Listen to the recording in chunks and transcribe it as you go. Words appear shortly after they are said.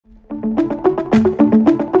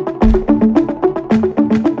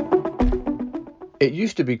It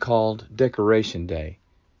used to be called Decoration Day.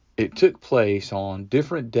 It took place on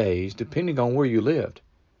different days depending on where you lived.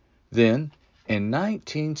 Then, in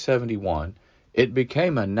 1971, it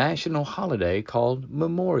became a national holiday called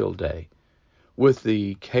Memorial Day. With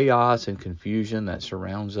the chaos and confusion that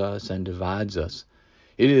surrounds us and divides us,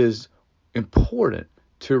 it is important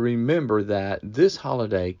to remember that this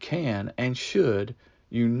holiday can and should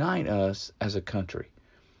unite us as a country.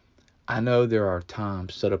 I know there are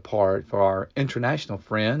times set apart for our international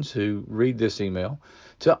friends who read this email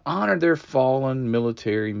to honor their fallen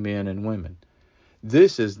military men and women.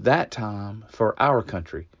 This is that time for our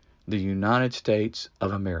country, the United States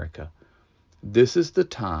of America. This is the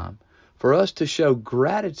time for us to show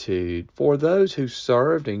gratitude for those who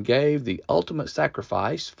served and gave the ultimate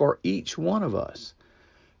sacrifice for each one of us.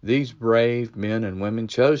 These brave men and women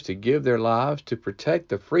chose to give their lives to protect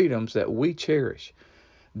the freedoms that we cherish.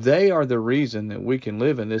 They are the reason that we can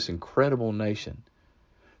live in this incredible nation.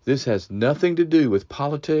 This has nothing to do with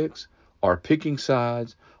politics or picking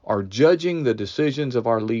sides or judging the decisions of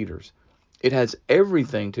our leaders. It has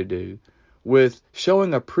everything to do with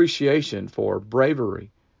showing appreciation for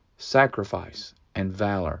bravery, sacrifice, and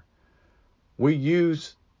valor. We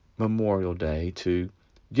use Memorial Day to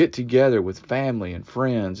get together with family and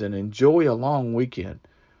friends and enjoy a long weekend.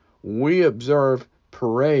 We observe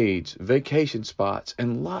parades, vacation spots,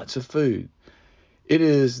 and lots of food. It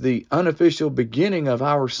is the unofficial beginning of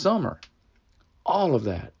our summer. All of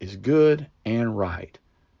that is good and right.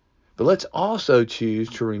 But let's also choose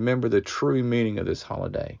to remember the true meaning of this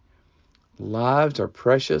holiday. Lives are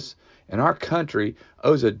precious, and our country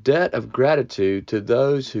owes a debt of gratitude to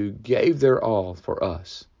those who gave their all for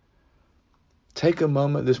us. Take a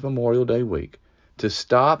moment this Memorial Day week to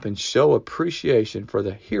stop and show appreciation for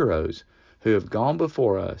the heroes who have gone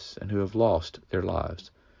before us and who have lost their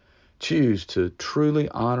lives. Choose to truly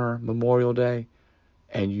honor Memorial Day,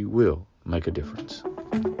 and you will make a difference.